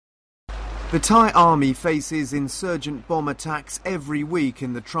The Thai army faces insurgent bomb attacks every week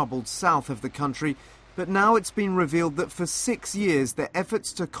in the troubled south of the country, but now it's been revealed that for 6 years their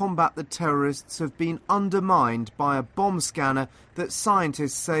efforts to combat the terrorists have been undermined by a bomb scanner that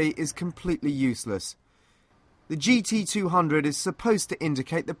scientists say is completely useless. The GT200 is supposed to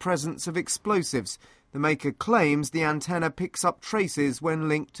indicate the presence of explosives. The maker claims the antenna picks up traces when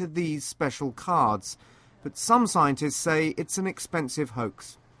linked to these special cards, but some scientists say it's an expensive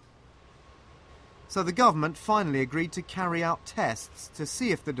hoax. So the government finally agreed to carry out tests to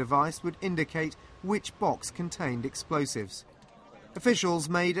see if the device would indicate which box contained explosives. Officials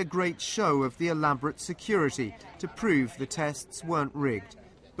made a great show of the elaborate security to prove the tests weren't rigged.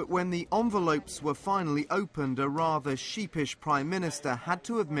 But when the envelopes were finally opened, a rather sheepish Prime Minister had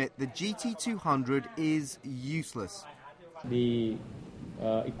to admit the GT200 is useless. The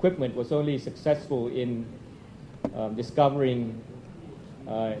equipment was only successful in discovering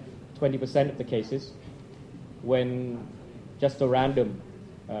 20% of the cases, when just a random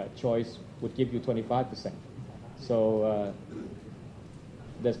choice would give you 25%. So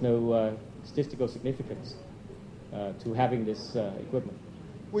there's no statistical significance to having this equipment.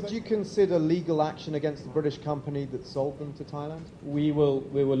 Would you consider legal action against the British company that sold them to Thailand? We will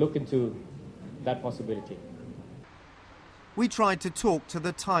look into that possibility. We tried to talk to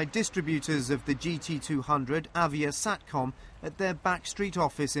the Thai distributors of the GT200, Avia Satcom, at their backstreet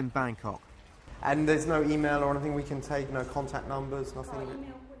office in Bangkok. And there's no email or anything we can take, no contact numbers,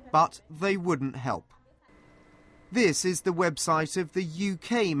 nothing? But they wouldn't help. This is the website of the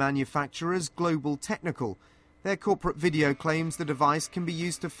UK manufacturers Global Tdchnical. Their corporate video claims the device can be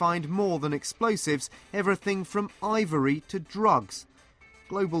used to find more than explosives, everything from ivory to drugs.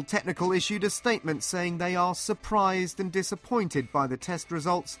 Global Tdchnical issued a statement saying they are surprised and disappointed by the test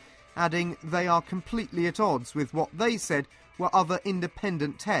results, adding they are completely at odds with what they said were other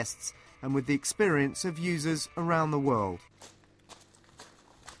independent tests and with the experience of users around the world.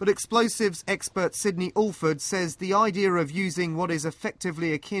 But explosives expert Sidney Alford says the idea of using what is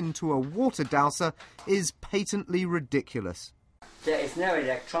effectively akin to a water dowser is patently ridiculous. There is no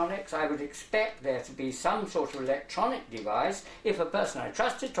electronics. I would expect there to be some sort of electronic device. If a person I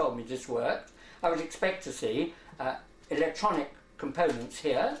trusted told me this worked, I would expect to see electronic components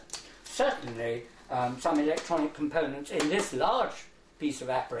here. Certainly some electronic components in this large piece of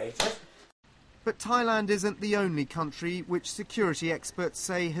apparatus. But Thailand isn't the only country which security experts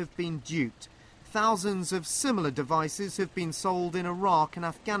say have been duped. Thousands of similar devices have been sold in Iraq and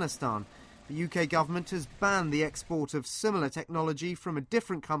Afghanistan. The UK government has banned the export of similar technology from a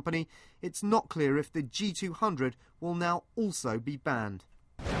different company. It's not clear if the G200 will now also be banned.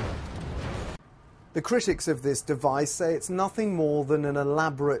 The critics of this device say it's nothing more than an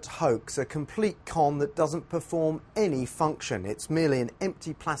elaborate hoax, a complete con that doesn't perform any function. It's merely an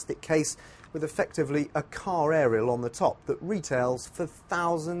empty plastic case with effectively a car aerial on the top that retails for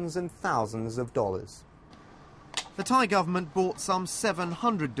thousands and thousands of dollars. The Thai government bought some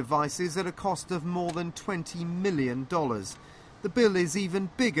 700 devices at a cost of more than $20 million. The bill is even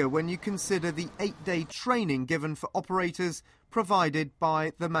bigger when you consider the 8-day training given for operators provided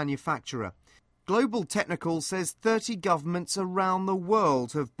by the manufacturer. Global Tdchnical says 30 governments around the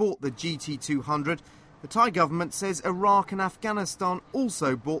world have bought the GT200. The Thai government says Iraq and Afghanistan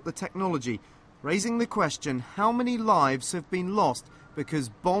also bought the technology, raising the question how many lives have been lost because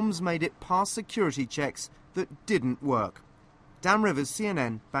bombs made it past security checks that didn't work. Dan Rivers,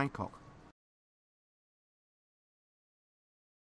 CNN, Bangkok.